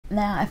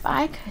Now, if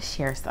I could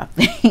share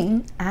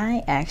something,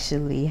 I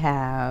actually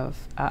have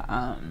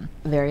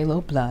very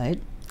low blood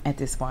at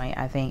this point.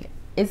 I think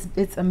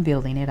it's I'm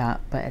building it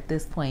up, but at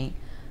this point,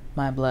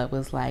 my blood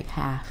was like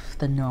half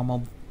the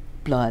normal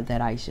blood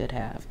that I should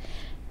have.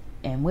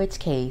 In which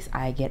case,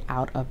 I get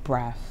out of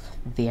breath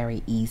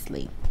very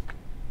easily.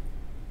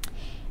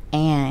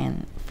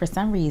 And for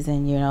some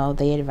reason, you know,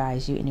 they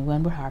advise you,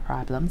 anyone with heart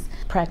problems,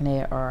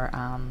 pregnant or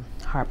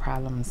heart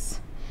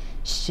problems,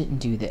 shouldn't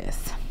do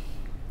this.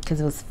 Because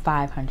it was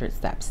 500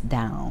 steps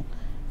down,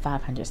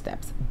 500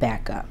 steps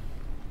back up.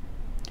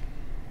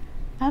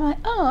 I'm like,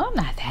 oh, I'm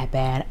not that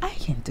bad. I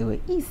can do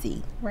it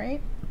easy,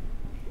 right?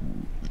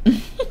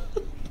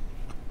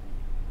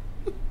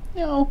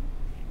 No,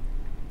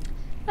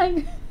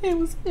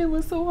 it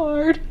was so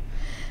hard.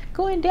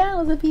 Going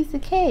down was a piece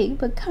of cake,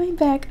 but coming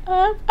back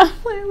up, I'm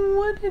like,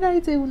 what did I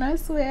do? And I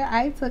swear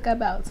I took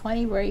about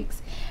 20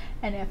 breaks.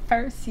 And at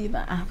first, you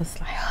know, I was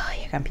like, oh,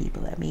 here come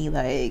people at me,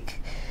 like,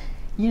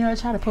 you know,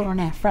 try to put on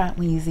that front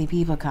when you see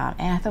people come.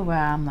 After a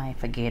while, I'm like,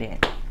 forget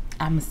it.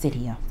 I'm gonna sit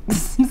here.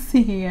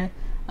 Sit here.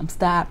 I'm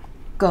stopped.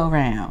 Go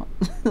around.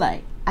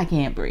 Like, I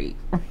can't breathe.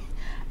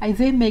 I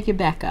did make it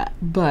back up,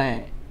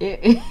 but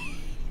it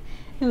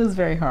was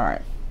very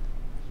hard.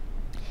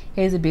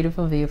 Here's a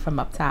beautiful view from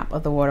up top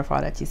of the waterfall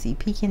that you see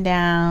peeking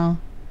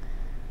down.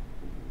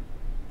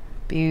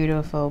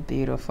 Beautiful,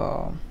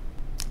 beautiful.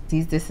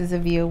 This is a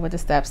view of what the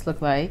steps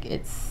look like.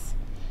 It's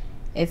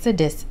a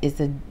descent.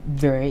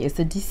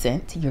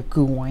 You're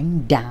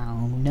going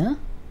down.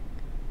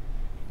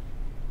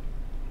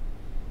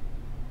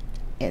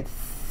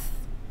 It's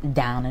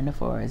down in the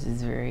forest.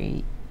 It's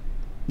very,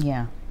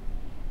 yeah.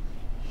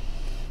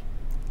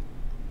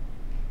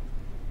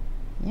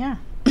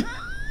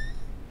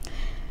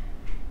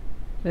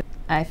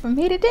 I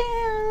made it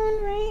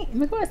down, right?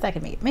 Of course I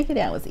can make it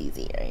down was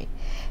easy, right?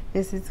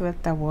 This is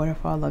what the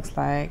waterfall looks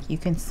like. You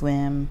can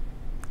swim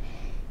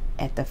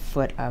at the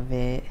foot of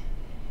it.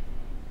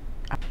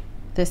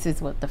 This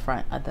is what the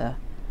front of the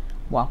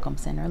Welcome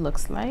Center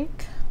looks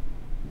like.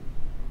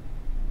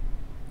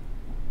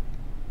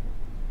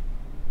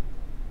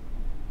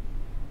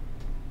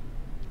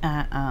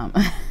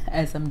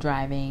 As I'm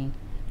driving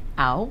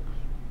out,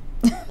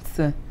 it's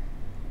a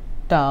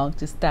dog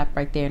just stopped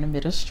right there in the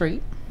middle of the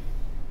street.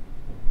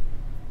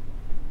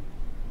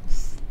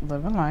 Just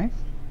living life.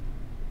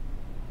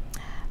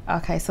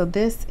 Okay, so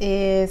this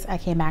is, I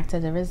came back to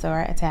the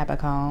resort at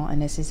Tabacon,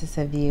 and this is just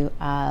a view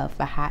of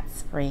the hot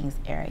springs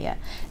area.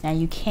 Now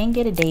you can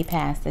get a day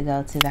pass to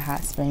go to the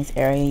hot springs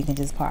area. You can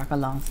just park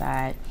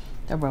alongside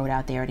the road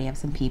out there. They have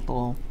some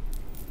people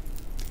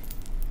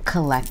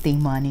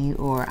collecting money,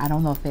 or I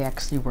don't know if they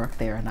actually work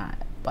there or not,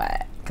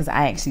 but because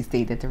I actually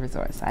stayed at the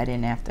resort, so I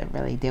didn't have to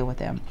really deal with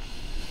them.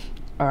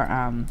 Or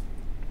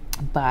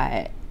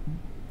but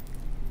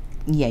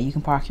yeah, you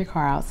can park your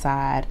car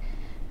outside,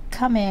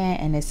 come in,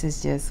 and this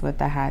is just what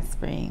the hot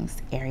springs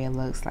area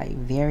looks like.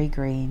 Very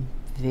green,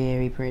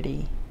 very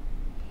pretty,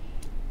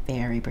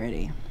 very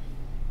pretty.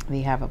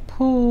 We have a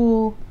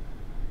pool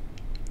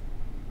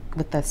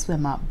with a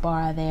swim up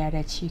bar there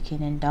that you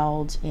can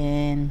indulge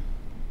in.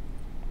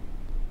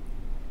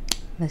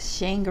 The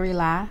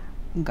Shangri-La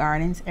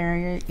Gardens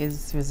area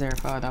is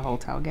reserved for the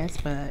hotel guests,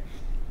 but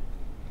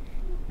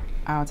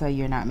I'll tell you,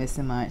 you're not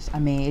missing much. I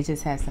mean, it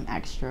just has some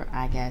extra,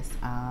 I guess,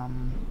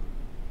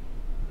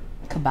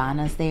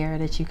 cabanas there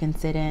that you can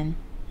sit in,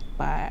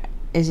 but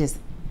it's just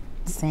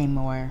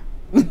more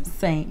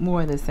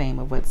the same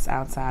of what's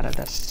outside of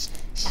the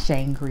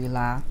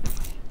Shangri-La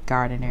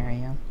garden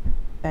area.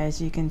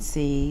 As you can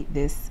see,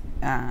 this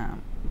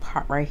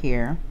part right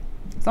here,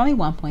 it's only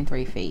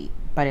 1.3 feet,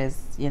 but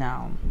it's, you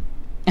know,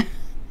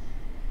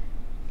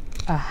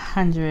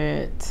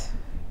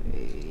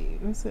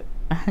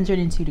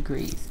 102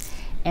 degrees,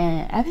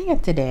 and I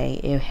think today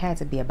it had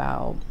to be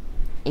about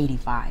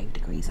 85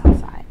 degrees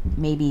outside,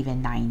 maybe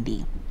even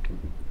 90.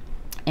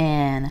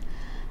 And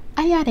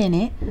I got in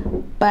it,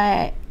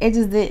 but it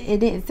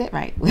didn't sit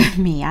right with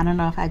me. I don't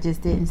know if I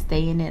just didn't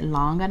stay in it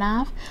long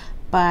enough,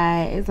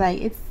 but it's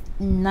like, it's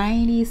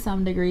 90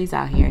 some degrees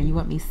out here and you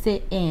want me to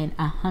sit in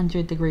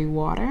 100-degree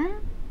water.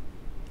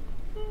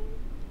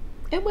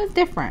 It was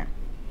different,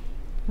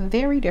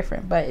 very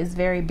different, but it's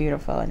very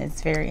beautiful, and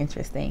it's very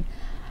interesting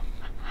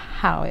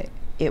how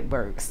it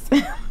works.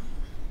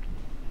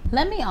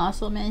 Let me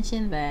also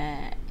mention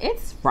that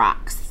it's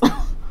rocks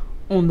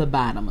on the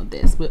bottom of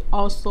this, but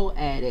also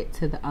added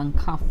to the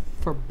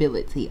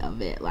uncomfortability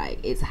of it. Like,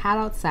 it's hot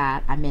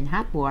outside, I'm in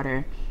hot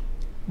water,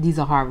 these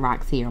are hard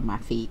rocks here on my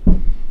feet.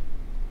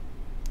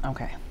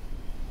 Okay,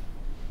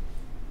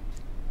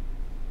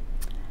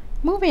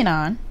 moving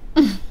on.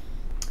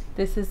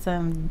 This is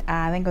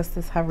I think it was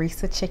this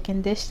harissa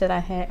chicken dish that I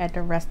had at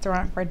the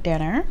restaurant for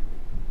dinner.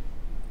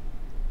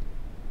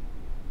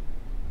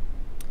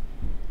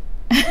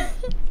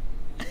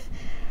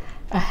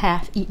 A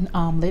half-eaten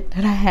omelet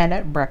that I had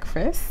at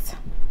breakfast.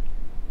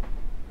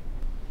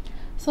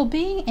 So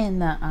being in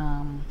the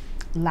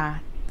La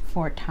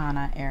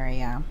Fortana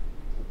area,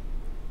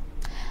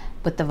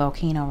 with the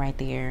volcano right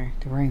there,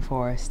 the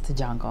rainforest, the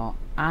jungle.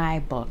 I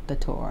booked the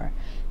tour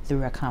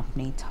through a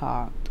company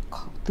called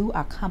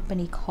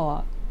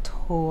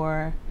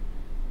Tour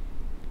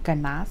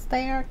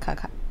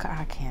Guanacaste.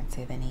 I can't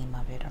say the name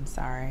of it. I'm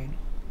sorry.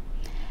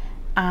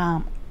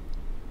 I'm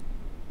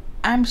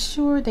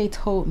sure they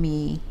told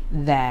me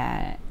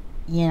that,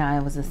 you know,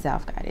 it was a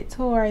self-guided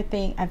tour. I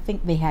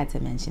think they had to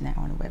mention that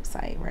on the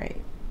website,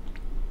 right?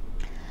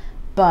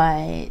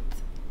 But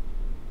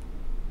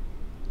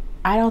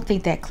I don't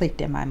think that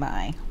clicked in my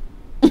mind.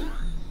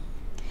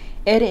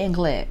 It didn't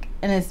click.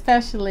 And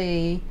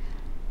especially,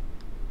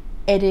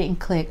 it didn't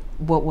click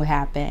what would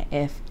happen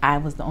if I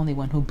was the only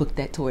one who booked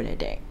that tour that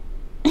day.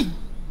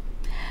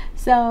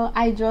 So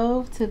I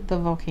drove to the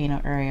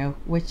volcano area,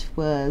 which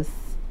was,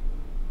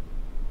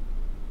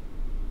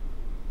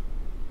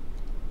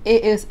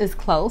 it's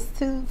close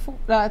to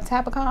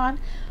Tabacon,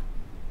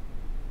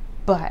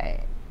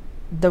 but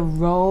the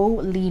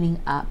road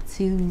leading up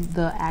to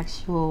the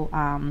actual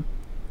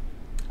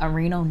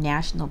Arenal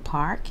National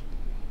Park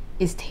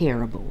is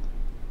terrible.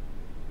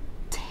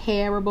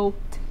 Terrible.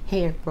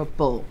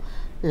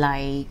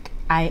 Like,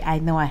 I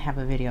know I have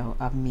a video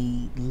of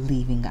me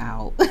leaving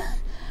out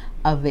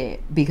of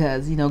it,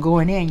 because, you know,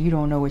 going in, you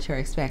don't know what you're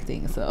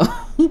expecting, so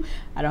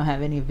I don't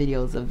have any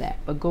videos of that.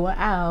 But going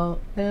out,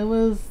 it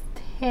was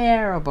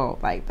terrible.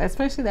 Like,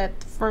 especially that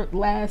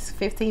last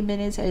 15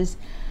 minutes as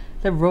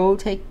the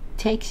road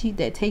takes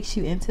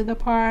you into the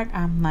park.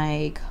 I'm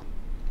like,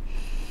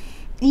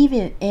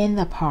 even in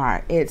the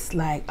park, it's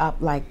like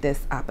up like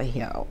this up a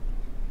hill.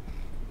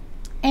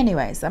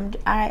 Anyways,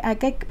 I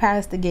get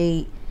past the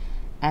gate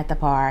at the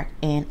park,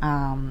 and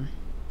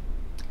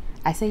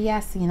I say,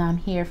 yes, you know, I'm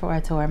here for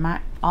a tour.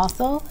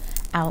 Also,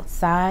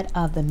 outside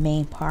of the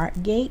main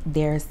park gate,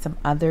 there's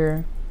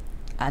another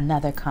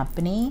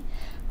company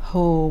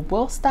who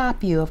will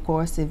stop you, of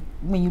course,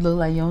 when you look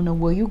like you don't know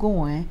where you're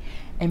going,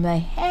 and be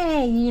like,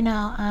 hey, you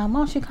know, why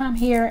don't you come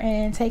here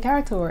and take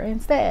our tour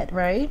instead,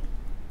 right?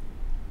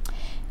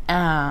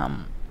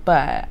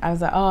 But I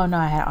was like, oh no,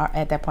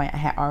 at that point I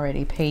had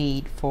already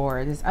paid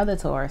for this other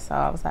tour, so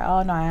I was like,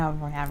 oh no, I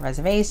don't have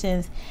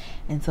reservations,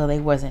 and so they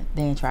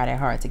didn't try that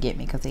hard to get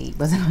me, because they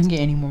wasn't gonna get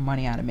any more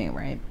money out of me,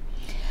 right?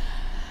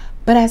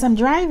 But as I'm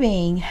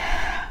driving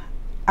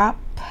up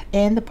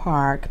in the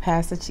park,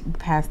 past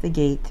the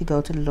gate to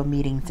go to the little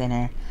meeting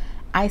center,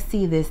 I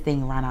see this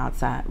thing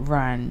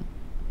run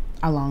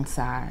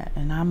alongside,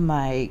 and I'm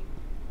like,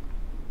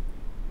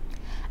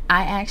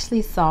 I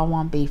actually saw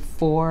one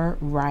before,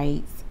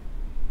 right,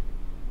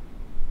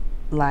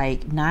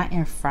 like not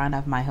in front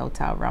of my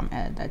hotel room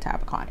at the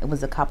Tabacon. It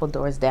was a couple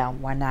doors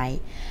down. One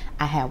night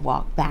I had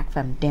walked back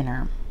from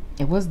dinner.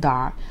 It was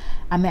dark.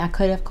 I mean, I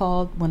could have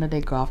called one of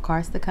the golf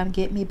carts to come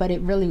get me, but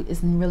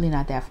it's really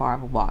not that far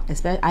of a walk.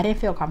 I didn't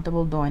feel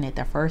comfortable doing it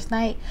the first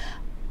night,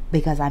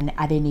 because I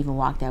didn't even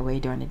walk that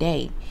way during the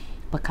day.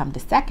 But come the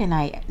second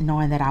night,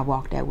 knowing that I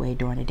walked that way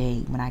during the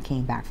day, when I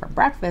came back from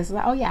breakfast, I was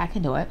like, oh yeah, I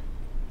can do it.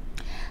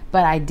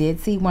 But I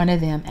did see one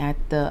of them at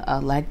the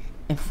like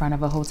in front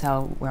of a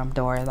hotel room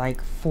door,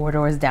 like 4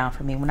 doors down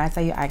from me. When I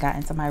tell you I got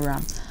into my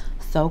room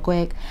so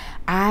quick,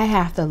 I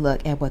have to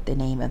look at what the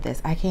name of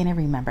this, I can't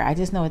even remember. I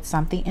just know it's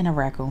something in a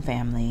raccoon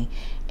family,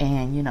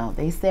 and you know,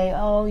 they say,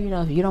 oh, you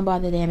know, if you don't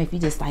bother them, if you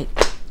just like,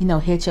 you know,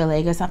 hit your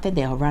leg or something,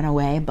 they'll run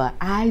away. But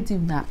I do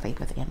not play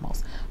with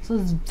animals, so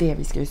it's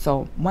very scary.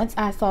 So once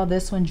I saw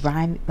this one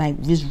driving,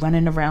 like just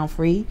running around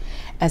free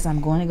as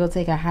I'm going to go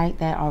take a hike,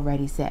 that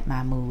already set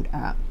my mood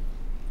up.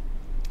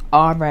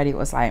 Already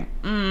was like,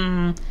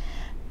 I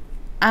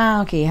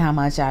don't care how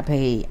much I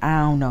paid,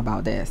 I don't know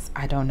about this,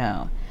 I don't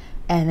know.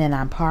 And then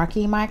I'm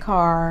parking my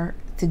car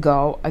to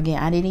go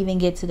again. I didn't even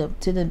get to the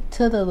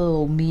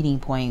little meeting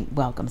point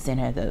welcome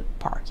center of the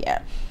park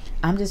yet.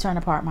 I'm just trying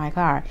to park my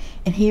car,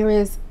 and here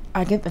is,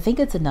 I think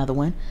it's another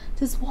one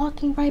just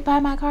walking right by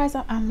my car.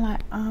 So I'm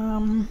like,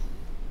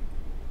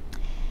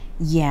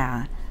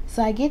 yeah.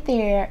 So I get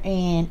there,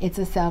 and it's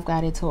a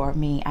self-guided tour.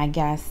 I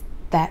guess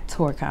that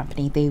tour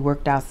company, they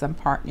worked out some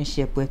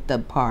partnership with the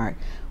park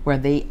where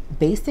they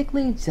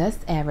basically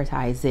just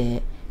advertise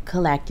it,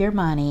 collect your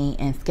money,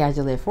 and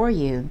schedule it for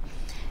you,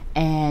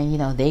 and you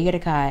know, they get a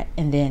cut,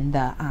 and then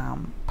the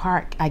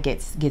park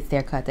gets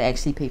their cut to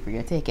actually pay for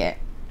your ticket.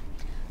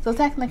 So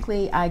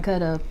technically I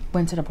could have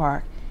went to the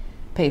park,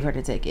 paid for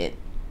the ticket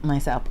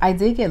myself. I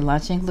did get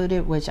lunch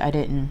included, which I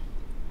didn't.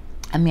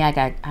 I mean, I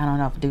don't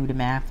know if I do the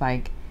math,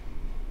 like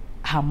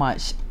how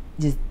much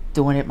just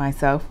doing it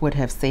myself would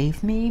have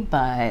saved me,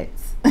 but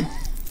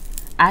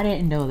I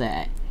didn't know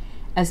that.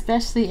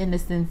 Especially in the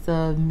sense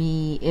of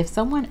me, if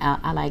someone else,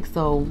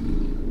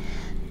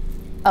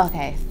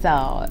 okay,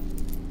 so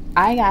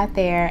I got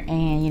there,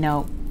 and you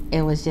know,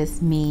 it was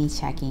just me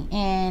checking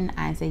in.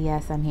 I said,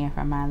 yes, I'm here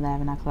for my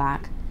 11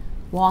 o'clock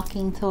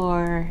walking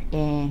tour,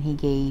 and he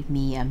gave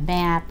me a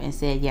map and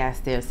said, yes,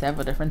 there's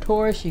several different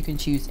tours, you can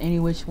choose any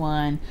which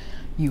one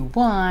you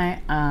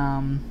want.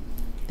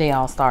 They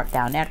all start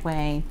down that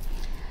way.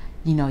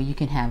 You know, you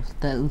can have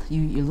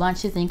your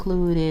lunch is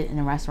included, and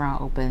the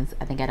restaurant opens,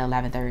 I think, at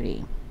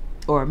 11:30,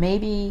 or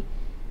maybe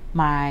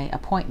my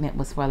appointment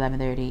was for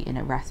 11:30 and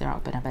the restaurant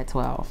opened up at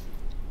 12.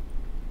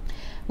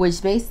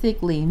 Which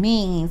basically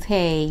means,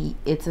 hey,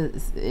 it's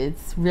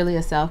really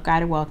a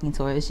self-guided walking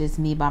tour. It's just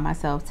me by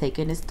myself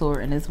taking this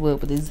tour in this wood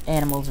with these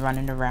animals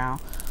running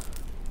around.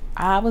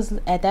 I was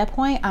at that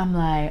point, I'm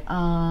like,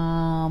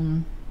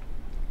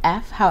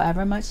 F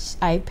however much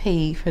I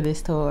paid for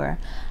this tour,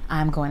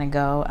 I'm going to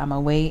go. I'm gonna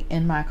wait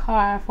in my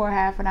car for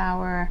half an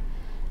hour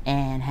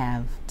and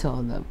have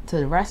till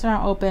the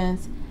restaurant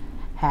opens,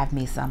 have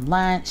me some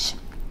lunch,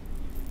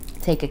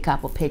 take a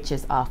couple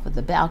pictures off of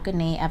the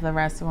balcony of the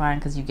restaurant,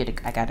 because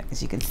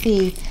as you can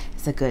see,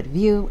 it's a good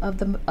view of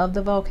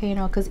the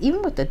volcano. Because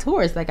even with the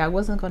tours, like, I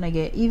wasn't going to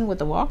get, even with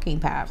the walking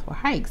paths or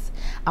hikes,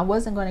 I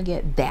wasn't going to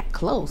get that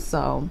close.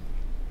 So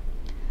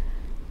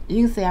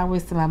you can say I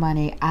wasted my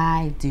money.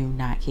 I do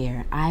not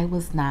care. I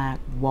was not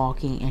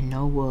walking in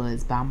no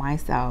woods by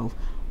myself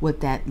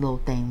with that little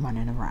thing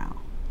running around.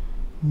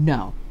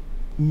 No,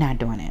 not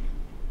doing it.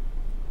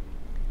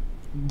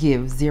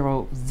 Give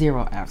zero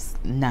F's.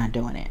 Not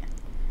doing it.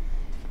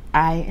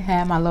 I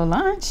had my little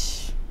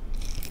lunch.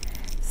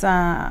 So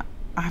I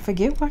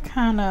forget what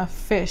kind of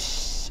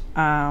fish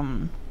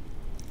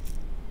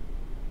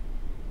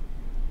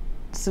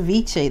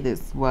ceviche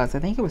this was. I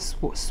think it was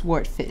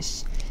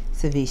swordfish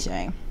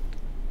ceviche.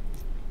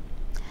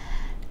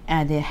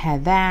 And it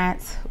had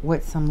that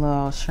with some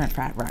little shrimp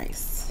fried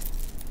rice.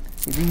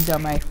 So these are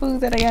my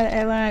foods that I got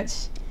at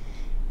lunch.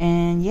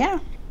 And yeah,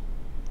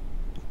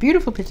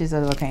 beautiful pictures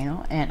of the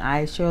volcano. And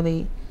I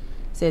surely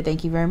said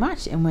thank you very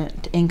much and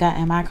went and got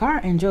in my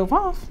car and drove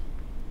off.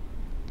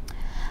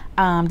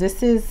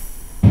 This is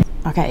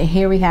okay.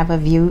 Here we have a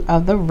view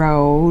of the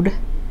road.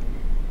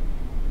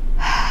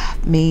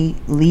 Me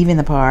leaving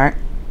the park.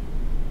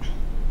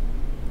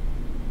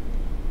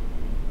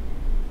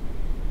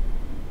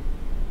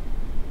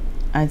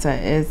 I'd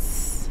say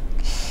it's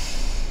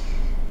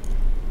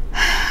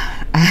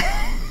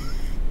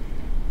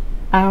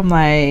I'm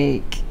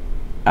like,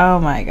 oh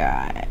my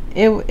god.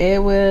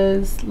 It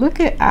was, look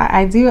at,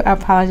 I do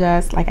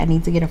apologize, like I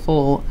need to get a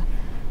full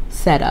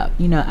setup.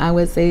 You know, I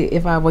would say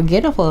if I would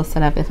get a full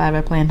setup, if I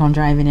ever planned on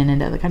driving in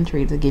another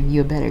country to give you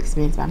a better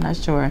experience, but I'm not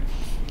sure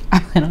I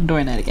plan on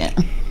doing that again.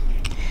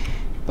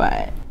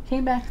 But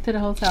came back to the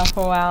hotel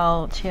for a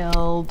while,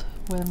 chilled,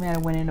 went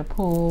in the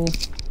pool.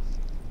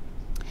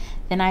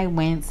 Then I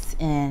went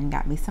and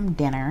got me some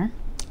dinner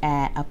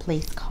at a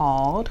place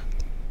called,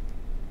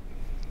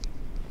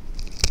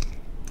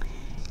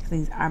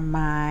 these are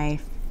my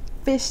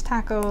fish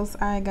tacos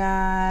I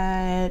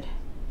got.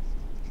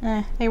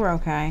 They were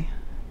okay.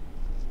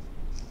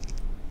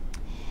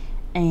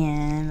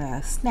 And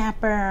a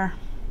snapper.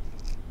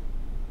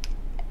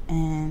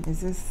 And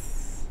this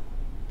is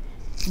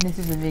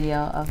a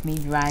video of me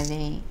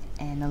driving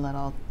in a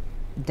little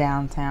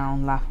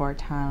downtown La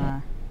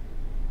Fortuna.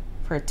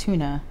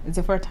 Fortuna. Is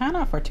it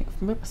Fortuna or Fortuna?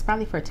 It's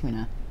probably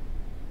Fortuna.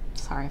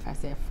 Sorry if I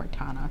said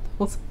Fortuna. That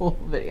was a whole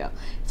video.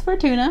 It's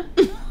Fortuna.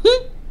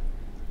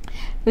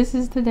 This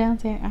is the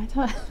downtown.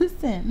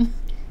 Listen,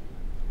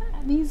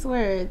 these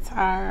words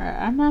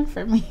are not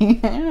for me.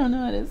 I don't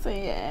know how to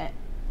say it.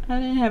 I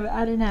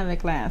didn't have a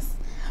class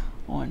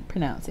on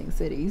pronouncing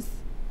cities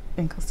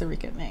in Costa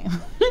Rica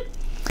name.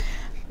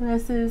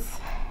 This is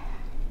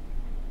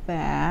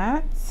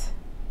that.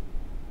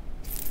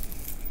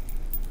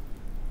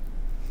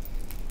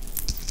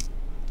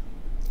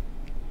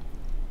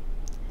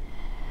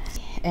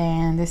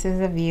 And this is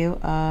a view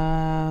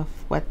of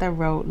what the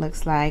road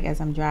looks like as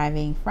I'm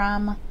driving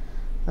from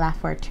La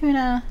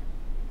Fortuna.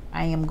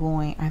 I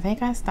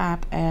think I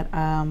stopped at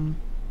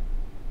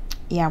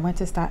yeah,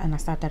 I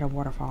stopped at a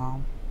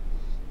waterfall.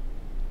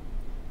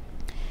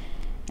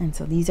 And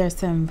so these are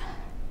some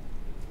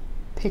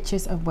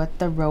pictures of what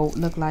the road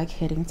looked like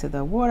heading to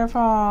the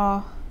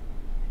waterfall.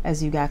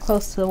 As you got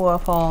close to the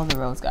waterfall, the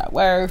roads got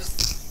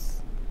worse.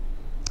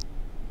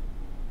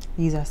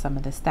 These are some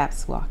of the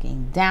steps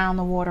walking down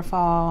the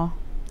waterfall.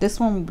 This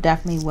one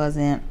definitely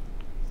wasn't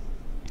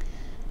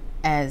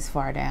as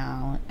far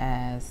down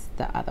as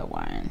the other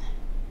one.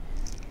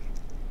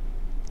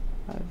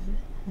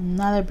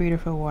 Another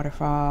beautiful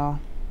waterfall.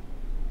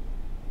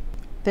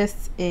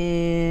 This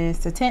is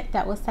the tent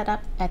that was set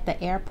up at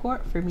the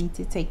airport for me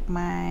to take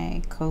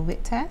my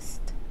COVID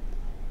test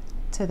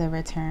to the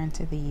return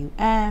to the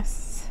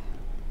US.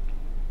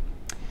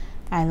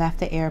 I left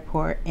the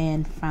airport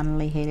and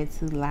finally headed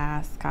to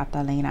Las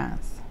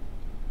Catalinas.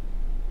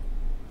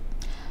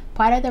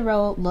 Part of the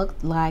road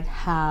looked like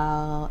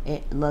how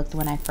it looked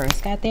when I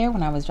first got there,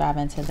 when I was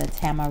driving to the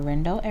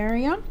Tamarindo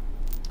area.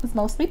 It was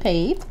mostly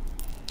paved.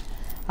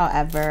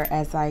 However,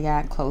 as I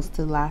got close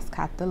to Las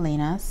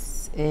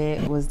Catalinas,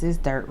 it was this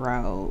dirt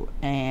road,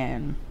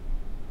 and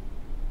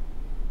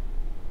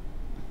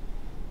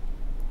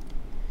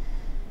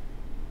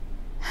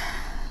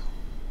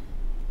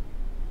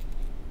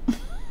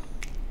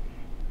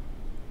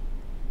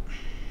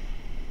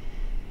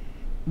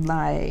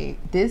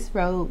like, this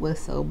road was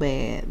so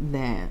bad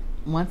that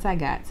once I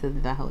got to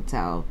the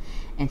hotel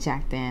and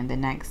checked in, the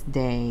next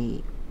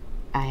day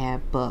I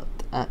had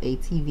booked a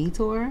ATV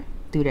tour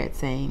through that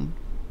same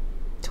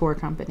tour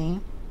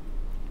company.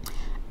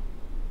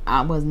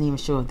 I wasn't even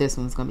sure if this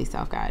one was going to be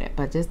self-guided,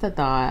 but just the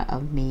thought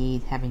of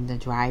me having to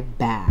drive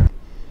back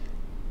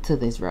to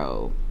this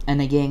road,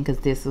 and again, because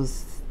this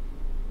was,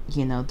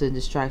 you know, the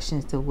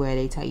instructions to where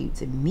they tell you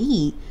to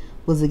meet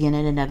was again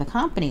at another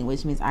company,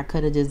 which means I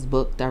could have just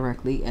booked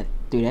directly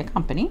through that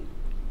company.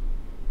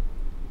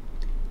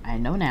 I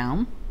know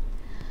now,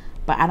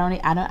 but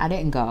I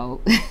didn't go.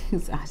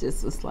 So I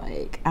just was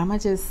like, I'm gonna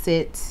just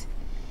sit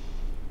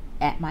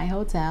at my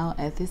hotel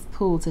at this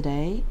pool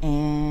today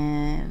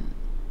and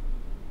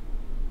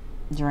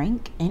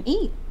drink and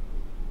eat,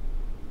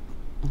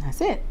 and that's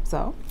it.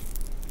 So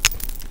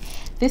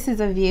this is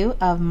a view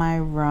of my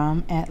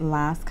room at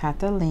Las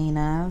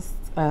Catalinas,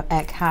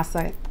 at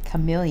Casa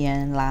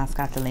Chameleon, Las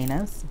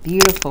Catalinas.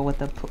 Beautiful with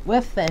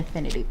the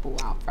infinity pool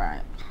out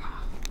front.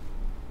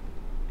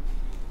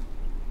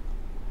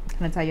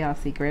 Can I tell you a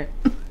secret?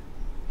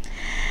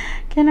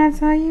 Can I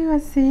tell you a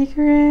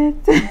secret?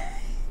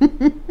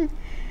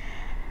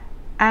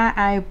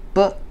 I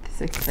booked this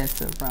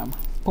expensive room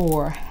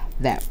for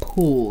that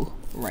pool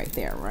right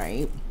there,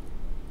 right?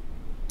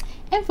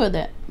 And for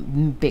the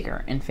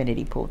bigger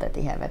infinity pool that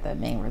they have at the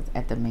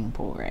main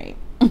pool, right?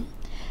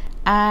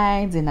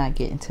 I did not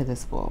get into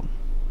this pool.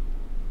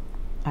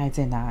 I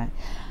did not.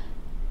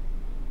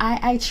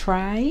 I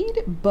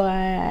tried,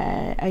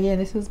 but again,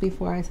 this was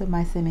before I took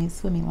my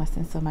swimming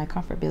lessons, so my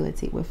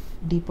comfortability with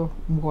deeper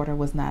water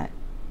was not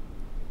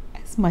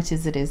as much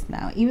as it is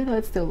now, even though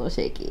it's still a little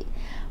shaky.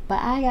 But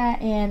I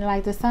got in,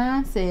 like the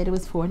sign said, it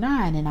was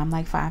 4'9", and I'm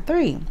like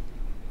 5'3".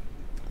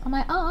 I'm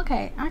like, oh,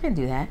 okay, I can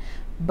do that.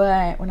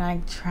 But when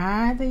I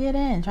tried to get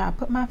in, try to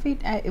put my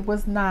feet, it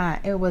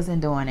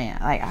wasn't doing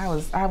it. Like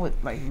I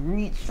would like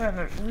reach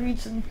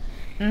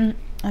and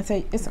I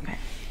say, it's okay.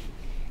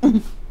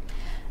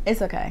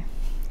 It's okay.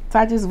 So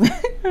I just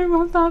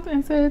walked off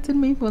and said to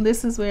me, well,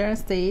 this is where I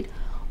stayed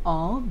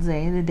all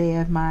day, the day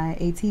of my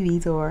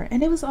ATV tour.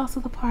 And it was also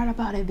the part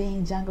about it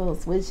being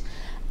jungles, which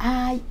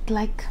I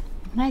like.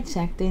 When I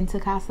checked into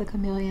Casa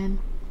Chameleon,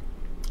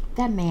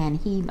 that man,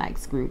 he like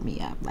screwed me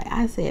up. Like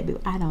I said,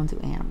 I don't do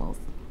animals.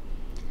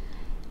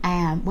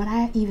 And when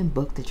I even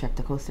booked the trip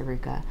to Costa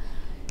Rica,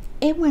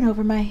 it went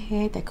over my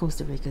head that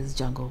Costa Rica is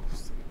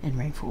jungles and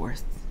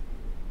rainforests.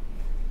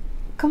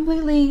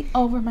 Completely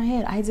over my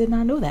head. I did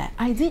not know that.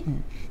 I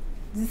didn't.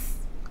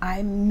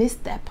 I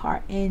missed that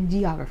part in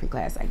geography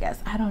class, I guess.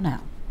 I don't know.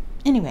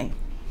 Anyway,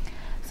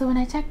 so when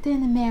I checked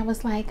in, the man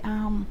was like,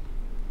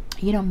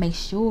 you know, make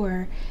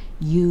sure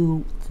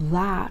you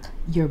lock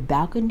your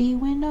balcony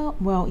window.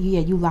 Well, yeah,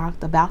 you lock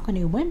the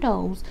balcony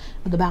windows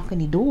or the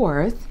balcony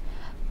doors,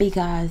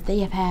 because they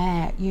have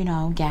had, you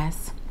know,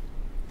 guests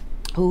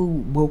who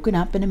woken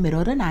up in the middle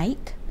of the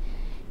night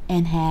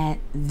and had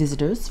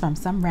visitors from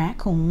some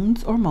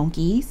raccoons or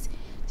monkeys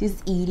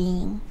just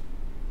eating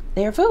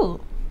their food,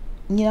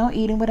 you know,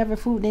 eating whatever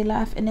food they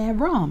left in their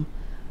room.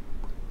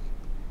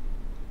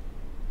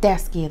 That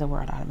scared the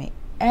world out of me.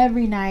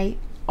 Every night,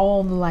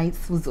 all the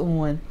lights was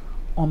on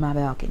my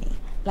balcony.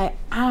 Like,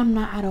 I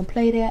don't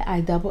play that.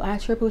 I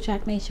triple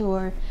check, make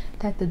sure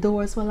that the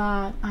doors were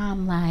locked.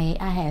 I'm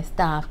like, I had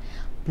stuff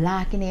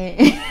blocking it.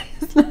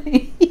 It's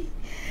like,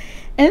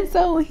 and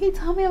so he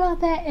told me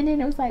about that, and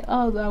then it was like,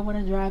 oh, I want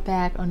to drive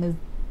back on this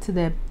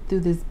through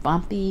this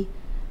bumpy,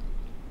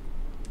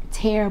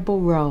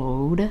 terrible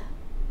road,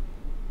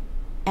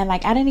 and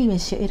like I didn't even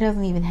it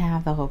doesn't even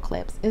have the whole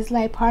clips. It's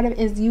like part of it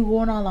is you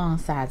going along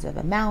sides of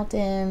the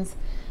mountains.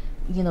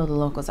 You know, the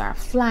locals are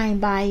flying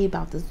by you,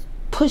 about to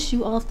push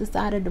you off the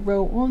side of the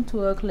road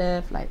onto a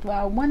cliff. Like, well,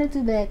 I wanted to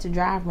do that, to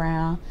drive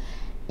around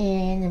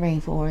in the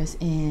rainforest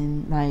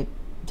and like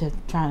just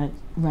trying to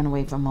run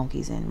away from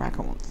monkeys and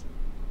raccoons.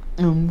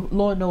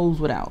 Lord knows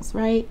what else,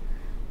 right?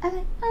 I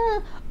like,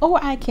 or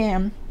I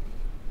can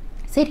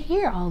sit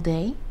here all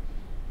day,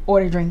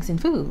 order drinks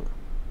and food.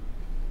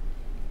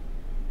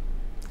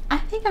 I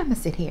think I'm gonna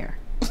sit here.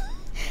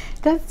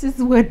 That's just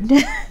what,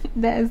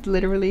 that is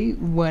literally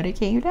what it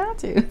came down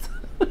to.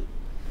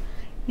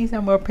 These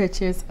are more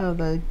pictures of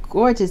the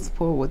gorgeous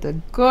pool with a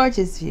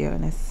gorgeous view,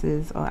 and this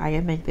is, oh, I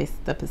can make this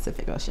the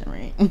Pacific Ocean,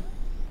 right?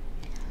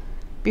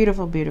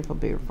 Beautiful, beautiful,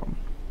 beautiful.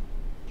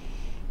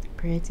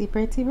 Pretty,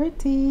 pretty,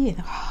 pretty.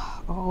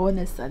 Oh, and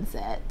the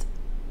sunset.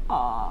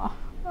 Oh,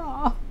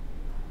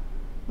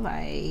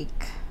 like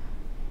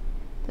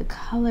the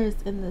colors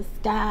in the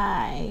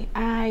sky.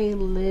 I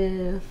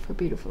live for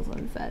beautiful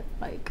sunsets.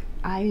 Like,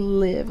 I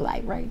live,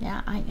 like right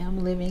now, I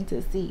am living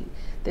to see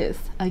this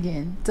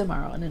again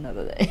tomorrow and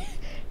another day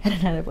in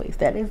another place.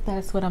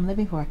 That's what I'm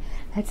living for.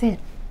 That's it.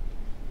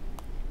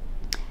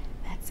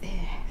 That's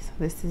it. So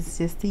this is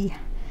just the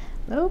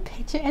little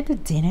picture at the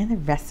dinner in the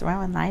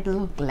restaurant, a nice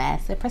little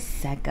glass of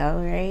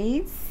Prosecco,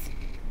 right?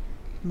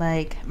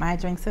 Like, my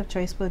drinks of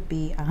choice would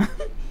be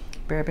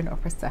bourbon or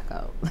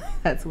Prosecco.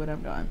 That's what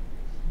I'm doing.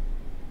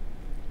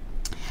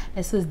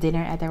 This was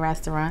dinner at the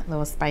restaurant,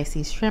 little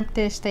spicy shrimp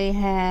dish they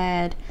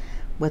had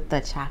with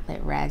the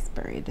chocolate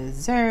raspberry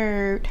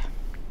dessert.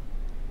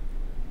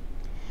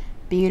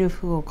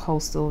 Beautiful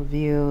coastal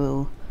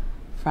view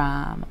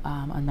from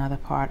another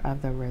part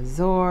of the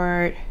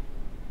resort.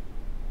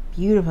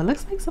 Beautiful.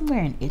 Looks like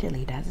somewhere in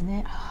Italy, doesn't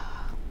it?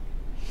 Oh,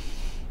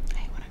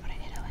 I want to go to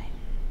Italy.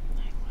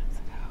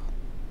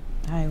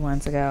 I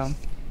want to go.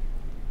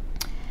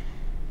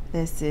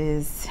 This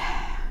is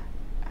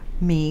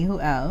me. Who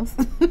else?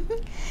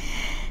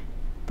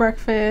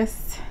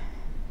 Breakfast.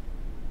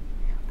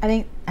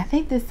 I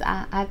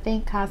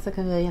think Casa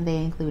Chameleon, they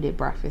included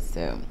breakfast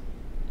too.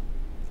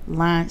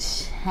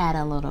 Lunch had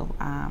a little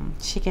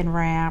chicken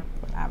wrap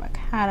with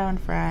avocado and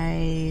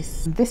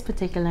fries. This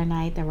particular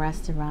night, the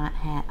restaurant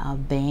had a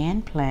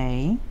band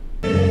play.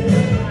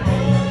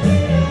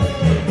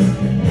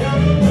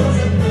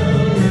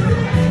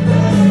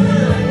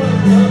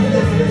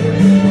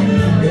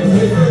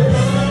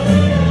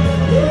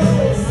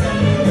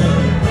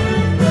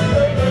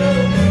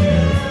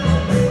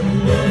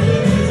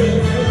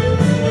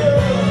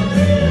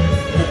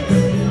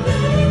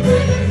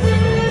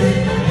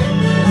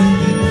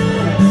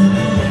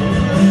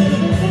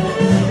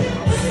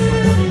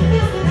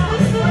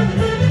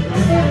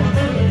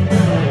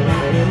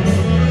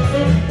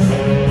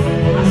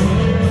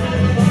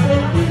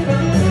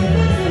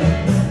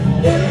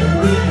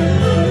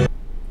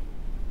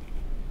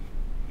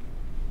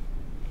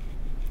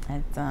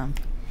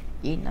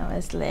 You know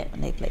it's lit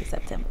when they play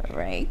September,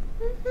 right?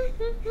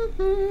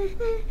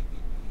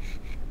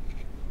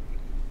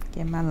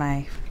 Get my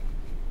life.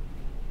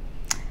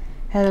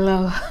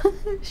 Hello.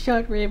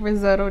 Short rib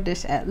risotto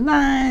dish at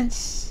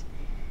lunch.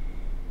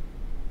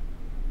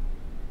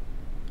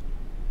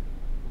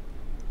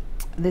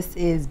 This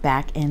is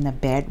back in the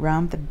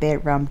bedroom. The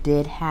bedroom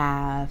did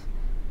have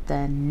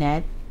the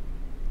netted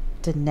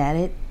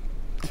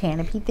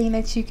canopy thing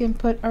that you can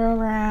put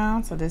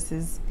around. So this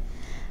is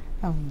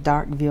a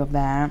dark view of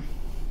that.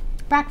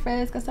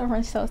 Breakfast, got some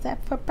French toast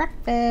for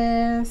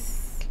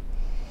breakfast.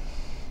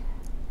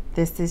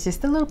 This is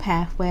just a little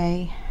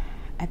pathway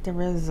at the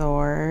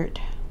resort,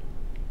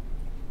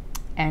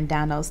 and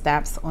down those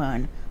steps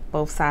on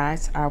both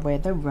sides are where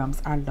the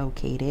rooms are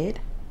located.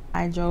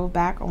 I drove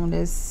back on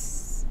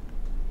this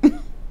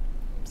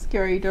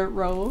scary dirt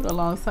road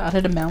alongside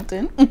of the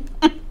mountain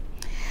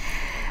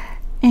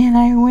and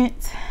I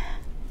went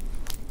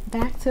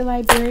back to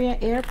Liberia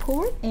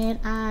airport and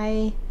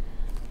I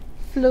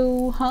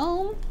flew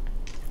home.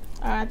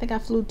 I think I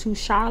flew to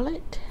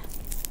Charlotte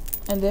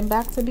and then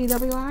back to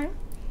BWI.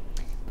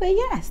 But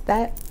yes,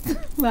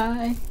 that's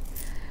my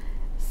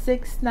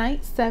 6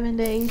 night, 7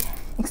 day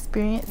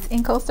experience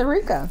in Costa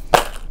Rica.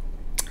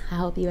 I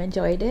hope you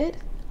enjoyed it.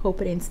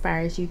 Hope it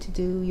inspires you to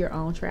do your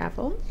own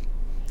travel.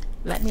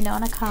 Let me know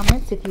in the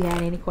comments if you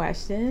had any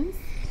questions.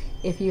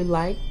 If you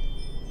liked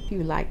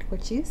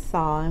what you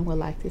saw and would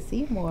like to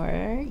see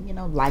more, you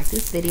know, like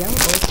this video or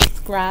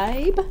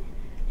subscribe.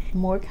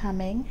 More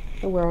coming.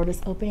 The world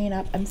is opening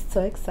up. I'm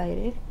so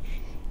excited.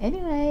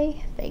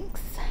 Anyway,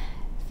 thanks.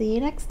 See you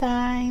next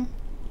time.